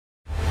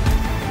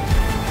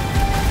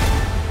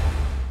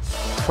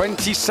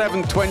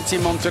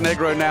27-20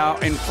 Montenegro now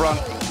in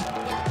front.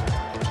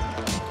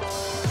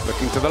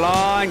 Looking to the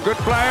line, good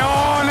play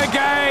on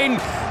again.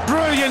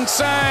 Brilliant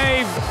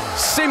save,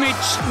 Simic,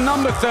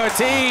 number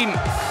 13.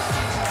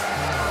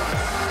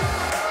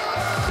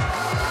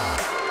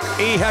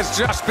 He has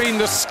just been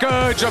the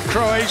scourge of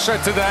Croatia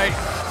today.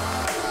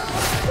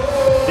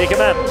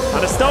 Dikaman,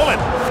 and it's stolen.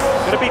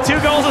 Could it be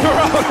 2 goals in a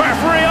row? The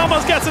referee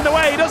almost gets in the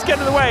way. He does get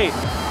in the way.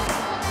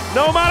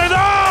 No matter.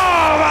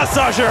 Oh, that's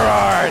so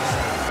Gerard.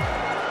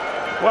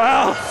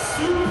 Well.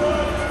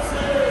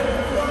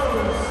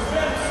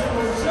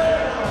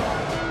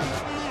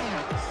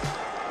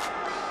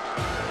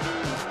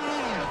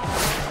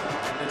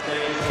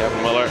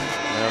 Kevin Muller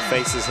now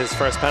faces his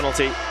first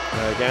penalty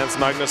against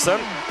Magnusson.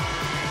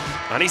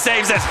 And he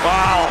saves it.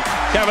 Wow.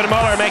 Kevin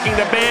Muller making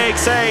the big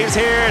saves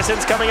here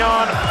since coming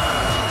on.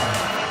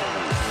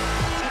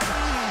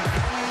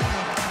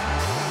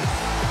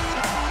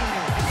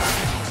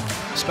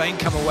 Spain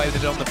come away with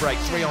it on the break,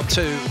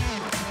 3-on-2.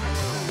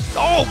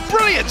 Oh,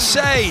 brilliant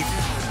save!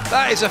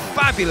 That is a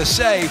fabulous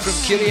save from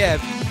Kiriev.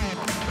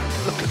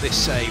 Look at this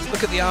save,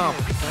 look at the arm,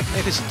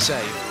 magnificent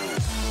save.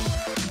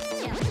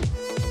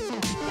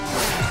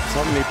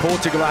 Suddenly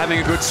Portugal are having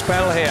a good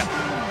spell here.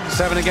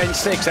 7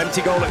 against 6,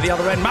 empty goal at the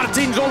other end.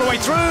 Martins all the way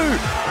through,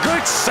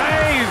 good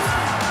save!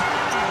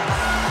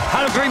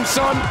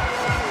 Hallgrímsson.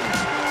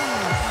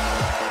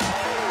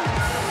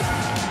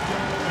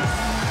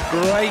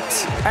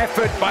 Great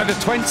effort by the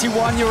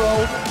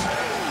 21-year-old.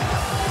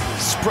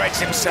 Spreads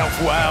himself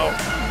well.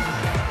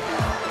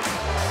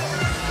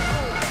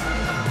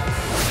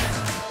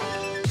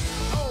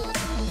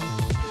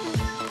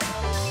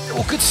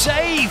 Oh, good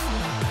save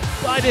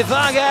by De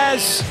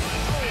Vargas.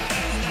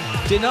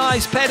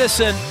 Denies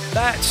Pedersen.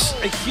 That's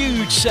a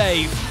huge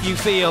save, you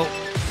feel,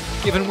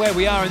 given where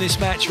we are in this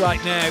match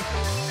right now.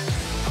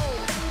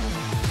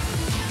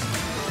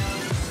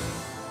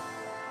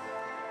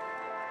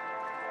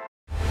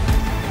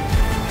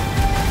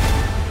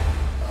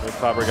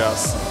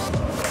 Fabregas.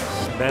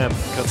 Mem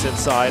cuts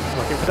inside,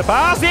 looking for the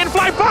pass, the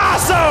in-flight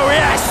pass! Oh,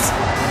 yes!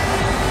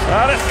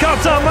 And it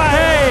comes on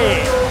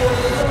Mahé!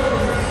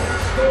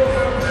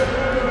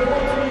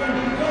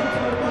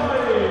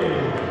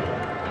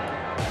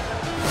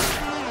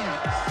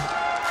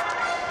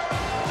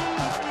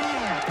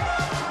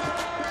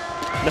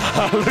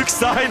 Now Luke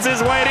Steins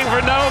is waiting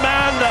for no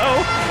man,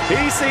 though.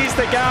 He sees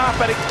the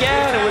gap, and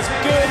again, it was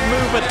good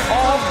movement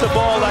of the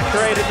ball that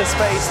created the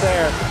space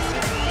there.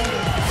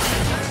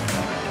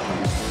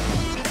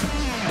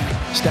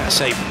 Stat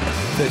save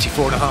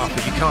 34.5,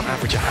 but you can't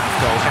average a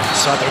half goal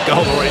outside of a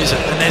goal, or is it?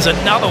 And there's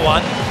another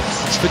one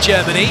for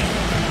Germany.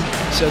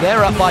 So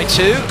they're up by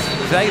 2.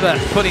 Weber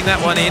putting that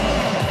one in.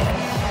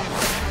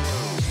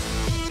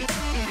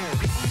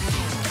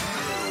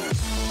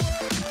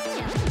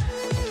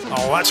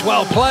 Oh, that's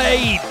well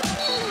played.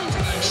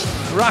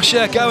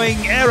 Russia going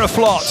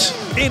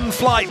Aeroflot.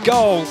 In-flight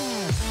goal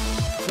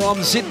from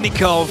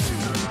Zidnikov.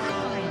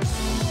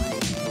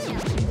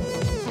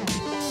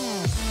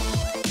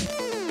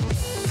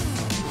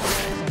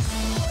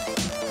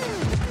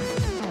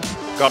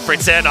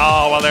 Gottfriedsen,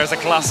 oh, well, there's a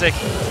classic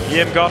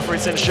Jim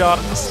Gottfriedsen shot,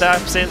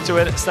 steps into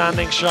it,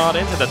 standing shot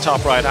into the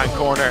top right-hand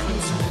corner.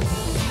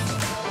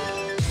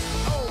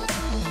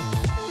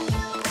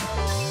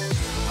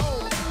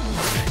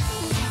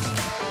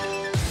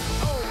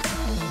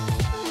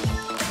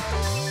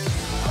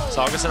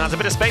 Saugesen has a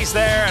bit of space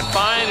there and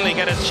finally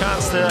get a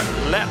chance to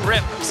let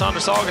rip. Sander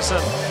Saugesen,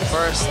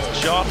 first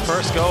shot,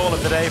 first goal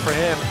of the day for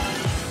him.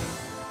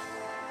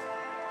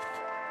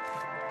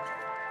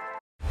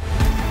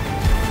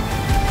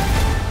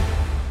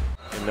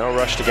 No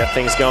rush to get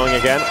things going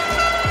again.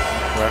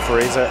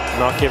 Referees are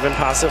not giving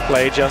passive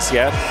play just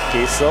yet.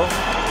 Kiesel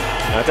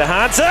out to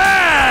Hansen.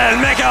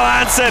 Mikkel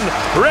Hansen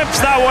rips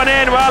that one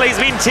in. Well, he's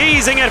been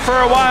teasing it for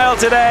a while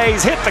today.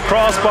 He's hit the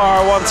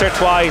crossbar once or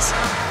twice.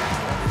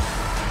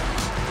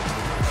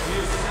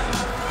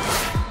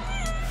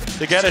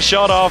 To get a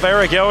shot off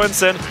Erik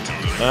Johansson.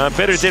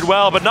 Bitter did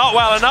well, but not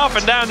well enough.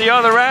 And down the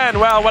other end,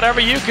 well, whatever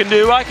you can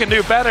do, I can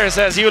do better,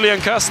 says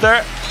Julian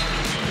Kuster.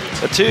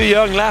 The 2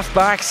 young left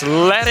backs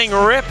letting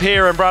rip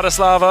here in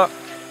Bratislava.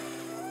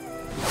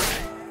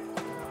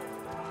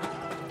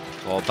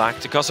 Ball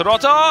back to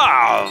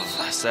Kosarotov.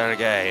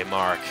 Sergei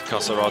Mark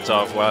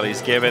Kosarotov. Well,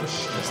 he's given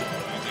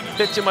a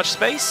bit too much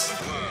space.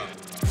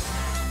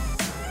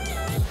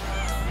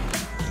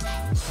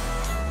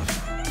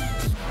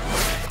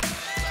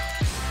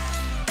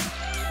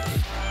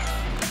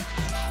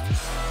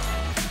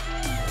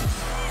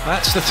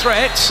 That's the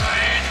threat.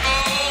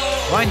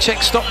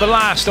 Weincheck stopped the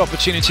last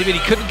opportunity, but he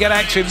couldn't get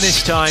out to him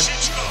this time.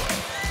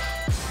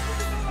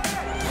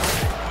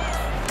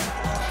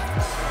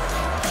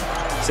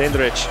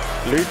 Sindrich,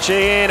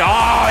 Lucin,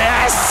 oh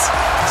yes!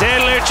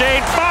 Tin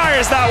Lucin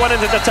fires that one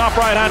into the top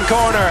right-hand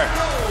corner.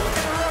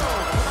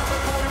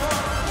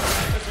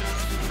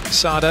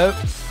 Sado,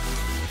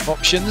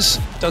 options,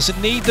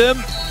 doesn't need them,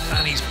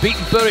 and he's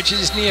beaten Buric at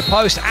his near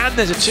post, and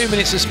there's a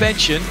 2-minute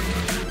suspension.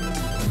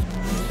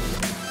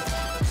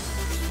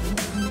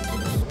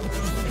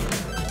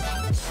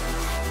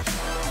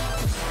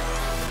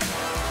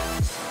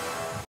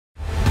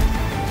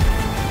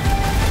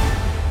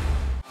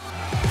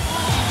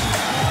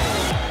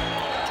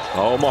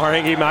 Oh,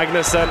 Moringi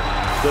Magnusson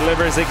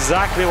delivers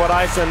exactly what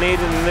Iceland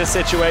needed in this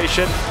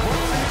situation.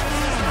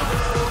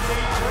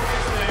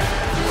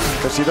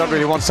 Because you don't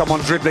really want someone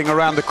dribbling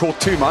around the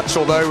court too much,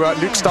 although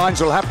Luke Steins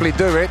will happily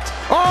do it.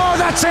 Oh,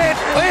 that's it!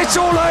 It's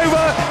all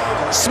over!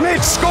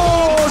 Smith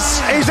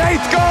scores his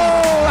 8th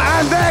goal,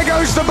 and there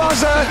goes the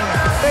buzzer.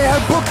 They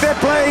have booked their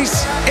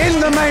place in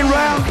the main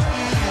round.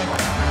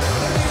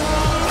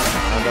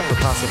 And for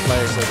passive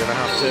players, they're going to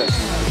have to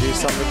do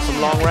something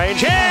from long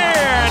range here,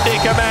 and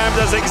Dika Mem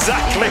does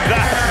exactly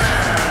that.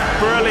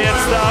 Brilliant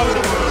stuff.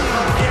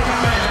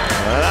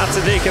 And that's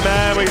a Dika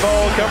Mem we've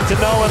all come to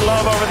know and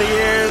love over the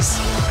years.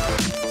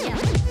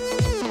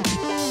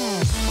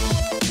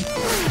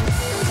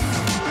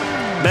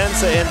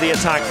 Mensah in the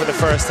attack for the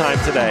first time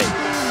today.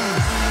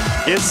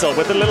 Gitzel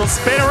with a little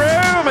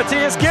spinneroo.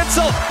 Matthias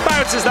Gitzel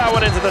bounces that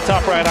one into the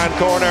top right-hand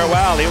corner.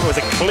 Well, it was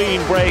a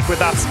clean break with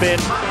that spin.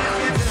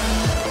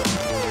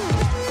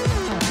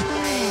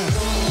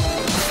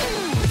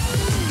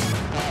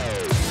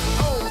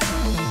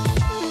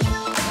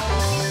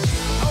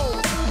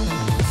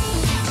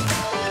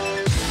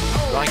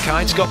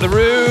 Reinkind's got the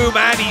room,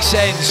 and he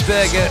sends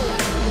Berger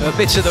a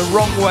bit of the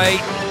wrong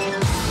way.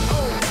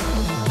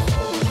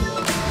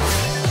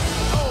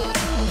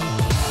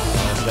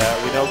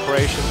 We know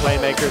Croatian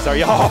playmakers are...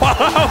 Oh,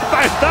 how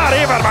about that,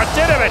 Ivan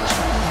Martinovic!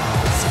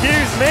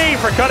 Excuse me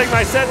for cutting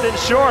my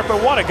sentence short,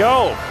 but what a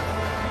goal!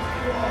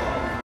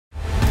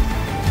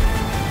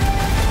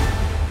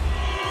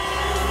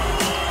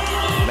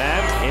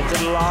 Mem into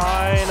the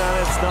line, and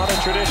it's not a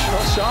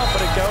traditional shot,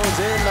 but it goes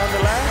in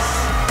nonetheless.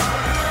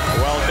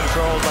 Well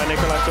controlled by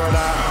Nicolas Jordan.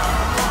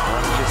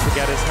 Manages to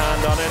get his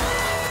hand on it.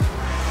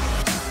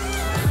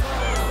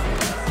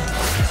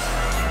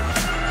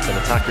 It's an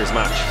attacker's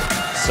match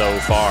so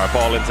far.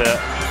 Ball into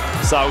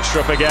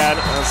Saugstrup again,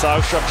 and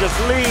Saugstrup just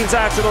leans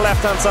out to the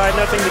left-hand side.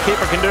 Nothing the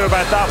keeper can do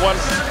about that one.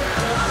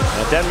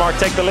 And Denmark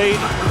take the lead.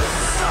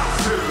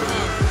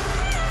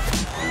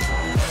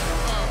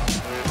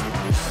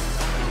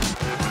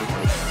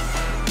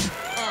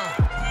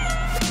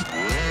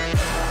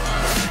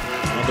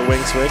 The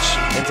wing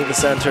switch into the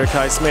center.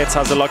 Kai Smits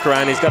has a look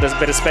around. He's got a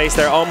bit of space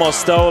there, almost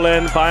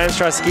stolen. Bayerns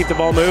tries to keep the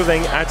ball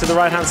moving. Out to the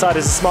right-hand side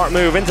is a smart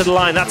move into the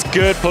line. That's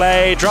good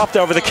play. Dropped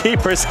over the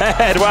keeper's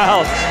head.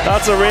 Well,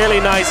 that's a really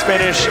nice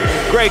finish.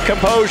 Great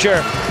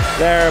composure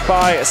there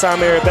by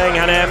Samir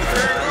Benghanem.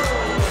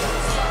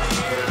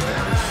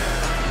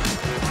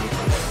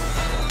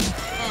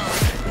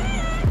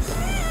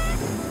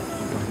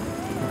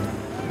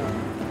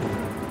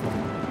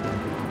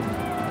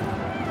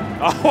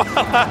 Oh, well,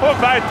 how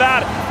about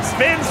that?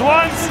 Spins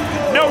once,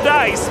 no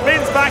dice.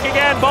 Spins back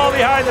again, ball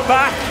behind the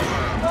back.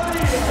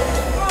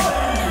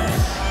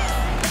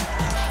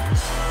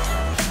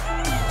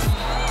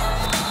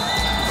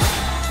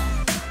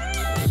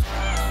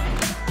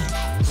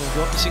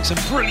 We're witnessing some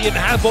brilliant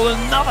handball,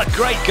 another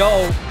great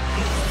goal.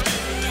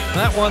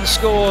 That one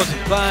scored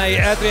by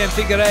Adrian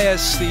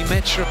Figueiredo, the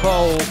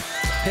Metropole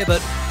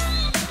pivot.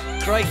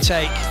 Great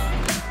take,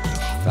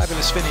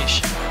 fabulous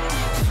finish.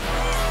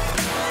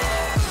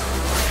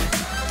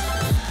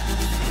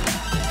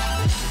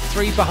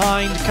 3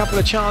 behind, a couple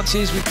of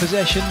chances with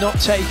possession not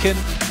taken.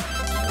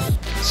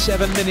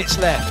 7 minutes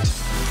left.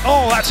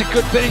 Oh, that's a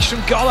good finish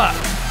from Goller.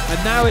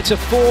 And now it's a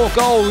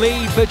 4-goal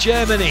lead for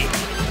Germany.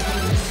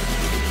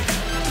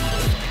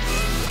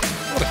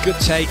 What a good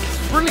take,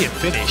 brilliant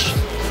finish.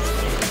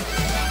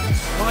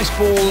 Nice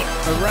ball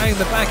around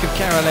the back of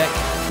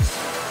Karolek.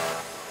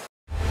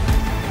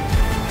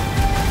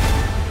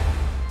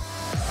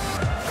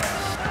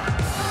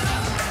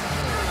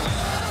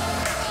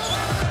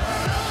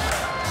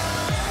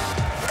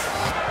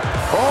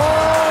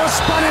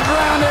 Spun it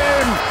round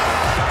him.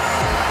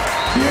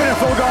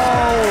 Beautiful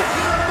goal.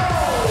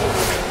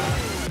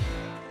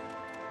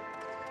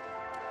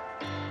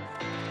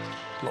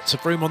 Lots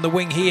of room on the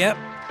wing here.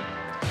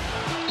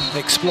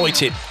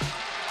 Exploited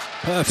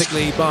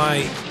perfectly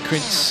by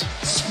Krintz.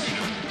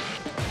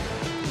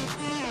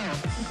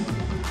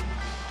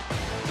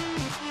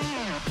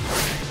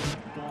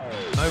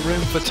 No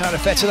room for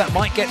Tarifetta. That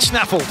might get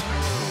snaffled,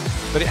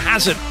 but it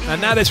hasn't. And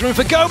now there's room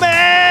for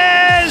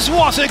Gomez!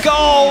 What a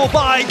goal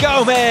by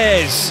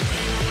Gomez!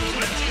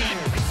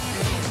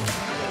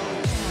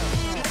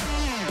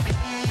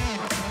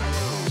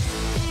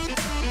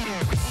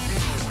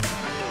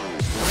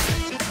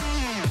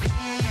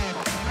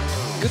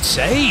 Good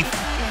save,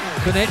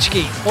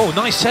 Konechki. Oh,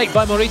 nice take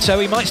by Morito.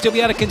 He might still be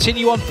able to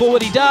continue on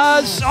forward. He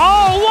does.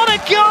 Oh, what a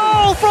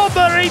goal from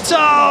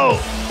Morito!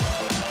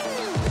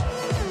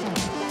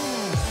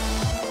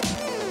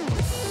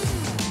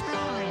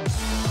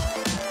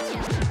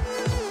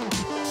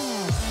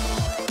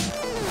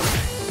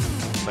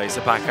 Plays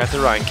it back out to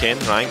Reinkind.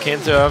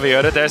 Reinkind to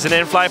Oviedo. There's an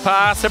in-fly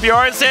pass to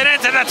Bjornsson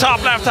into the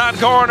top left-hand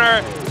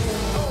corner.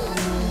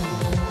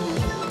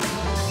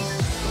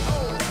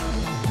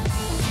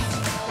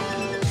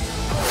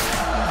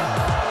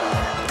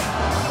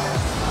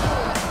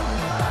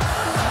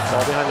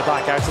 Ball behind the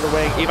back, out to the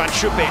wing. Ivan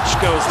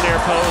Šupić goes near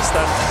post,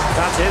 and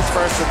that's his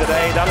first of the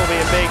day. That'll be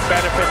a big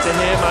benefit to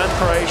him and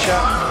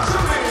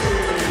Croatia.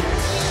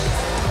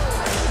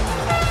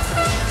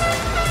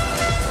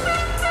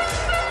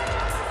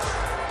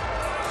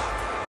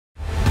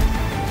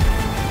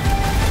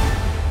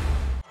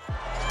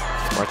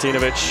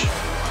 Martinovic,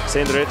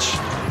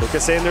 Sindric,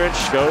 Lukas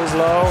Sindric goes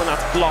low, and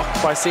that's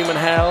blocked by Simon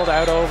Held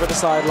out over the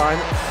sideline.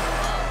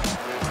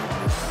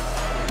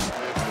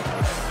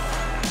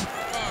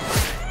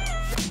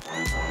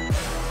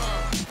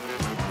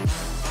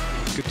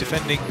 Good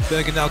defending.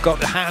 Bergendahl got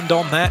the hand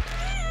on that.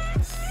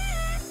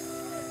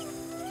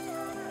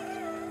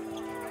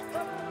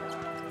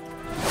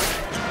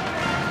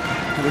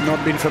 Had it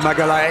not been for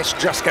Magalhaes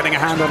just getting a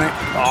hand on it.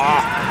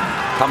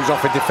 Comes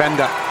off a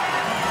defender.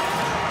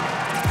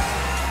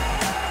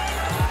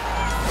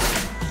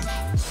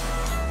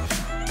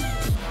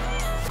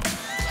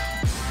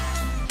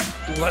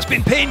 Well, that's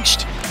been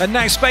pinched, and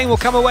now Spain will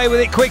come away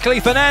with it quickly.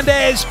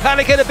 Fernandez,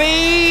 Palica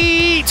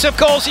beats, of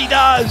course he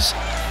does.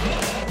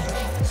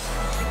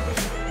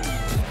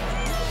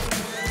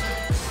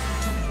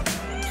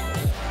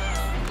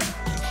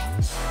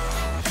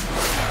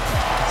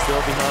 Still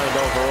behind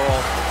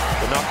overall,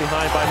 but not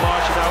behind by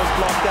much. And that was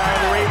blocked down.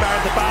 The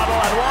rebound to Babel,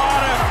 and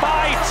what a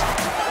fight!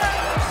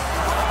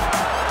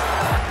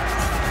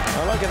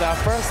 Now look at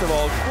that. First of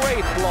all,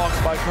 great block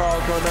by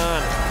Carl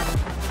Conan.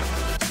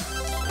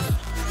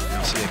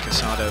 Garcia,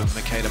 Casado, and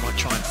Makeda might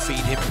try and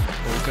feed him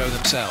or go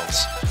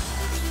themselves.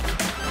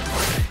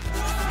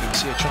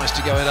 Garcia tries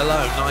to go it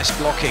alone. Nice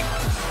blocking.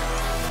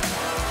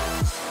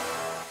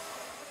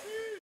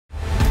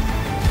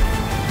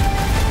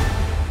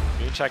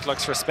 Czech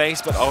looks for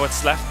space, but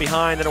it's left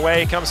behind, and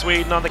away comes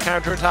Sweden on the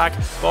counter-attack.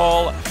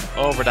 Ball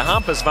over to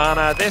Hampus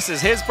Vanna. This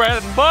is his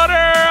bread and butter.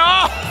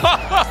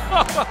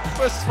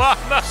 Hampus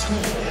Vanna.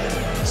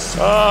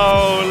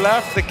 Oh,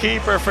 left the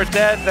keeper for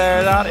dead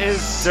there. That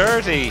is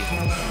dirty.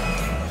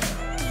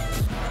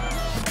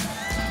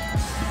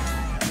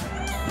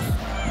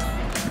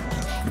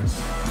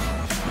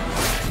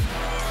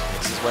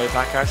 This is way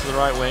back out to the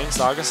right wing.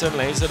 Sargason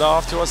lays it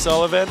off to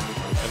O'Sullivan.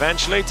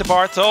 Eventually to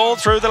Barthold,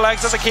 through the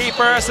legs of the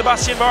keeper,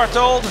 Sebastian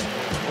Barthold,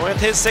 with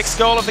his 6th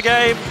goal of the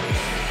game.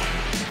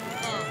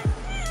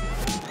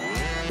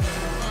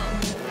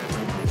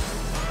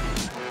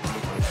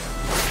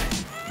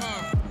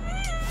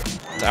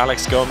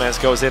 Alex Gomez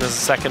goes in as a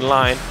second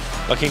line,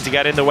 looking to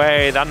get in the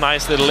way. That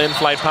nice little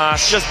in-flight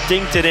pass, just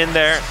dinked it in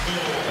there.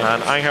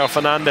 And Angel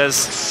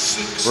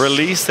Fernandez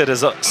released it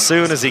as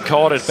soon as he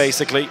caught it,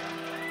 basically.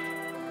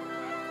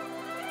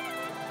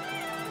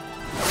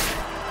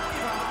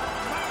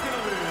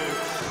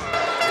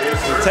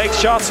 Takes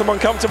shots from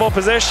uncomfortable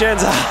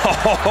positions.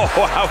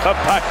 Oh, how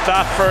about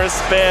that for a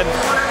spin?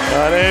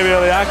 And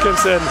Emil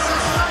Jakobsen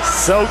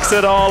soaks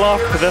it all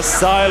up. The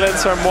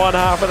silence from one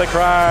half of the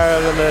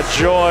crowd and the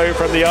joy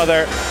from the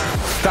other.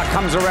 That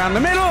comes around the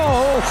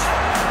middle.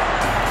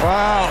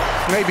 Wow,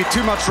 maybe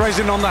too much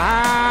resin on the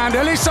hand.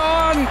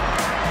 Ellison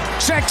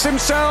checks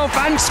himself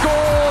and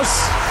scores.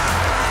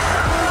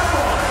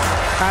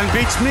 And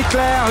beats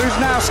Mikler, who's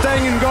now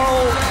staying in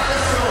goal.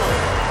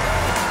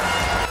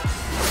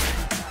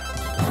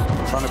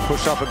 Trying to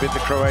push up a bit the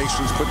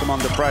Croatians, put them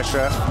under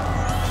pressure,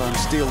 try and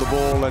steal the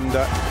ball, and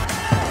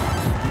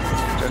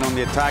then on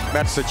the attack,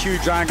 that's a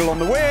huge angle on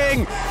the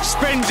wing,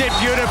 spins it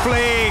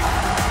beautifully,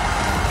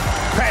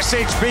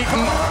 Pesic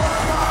beaten.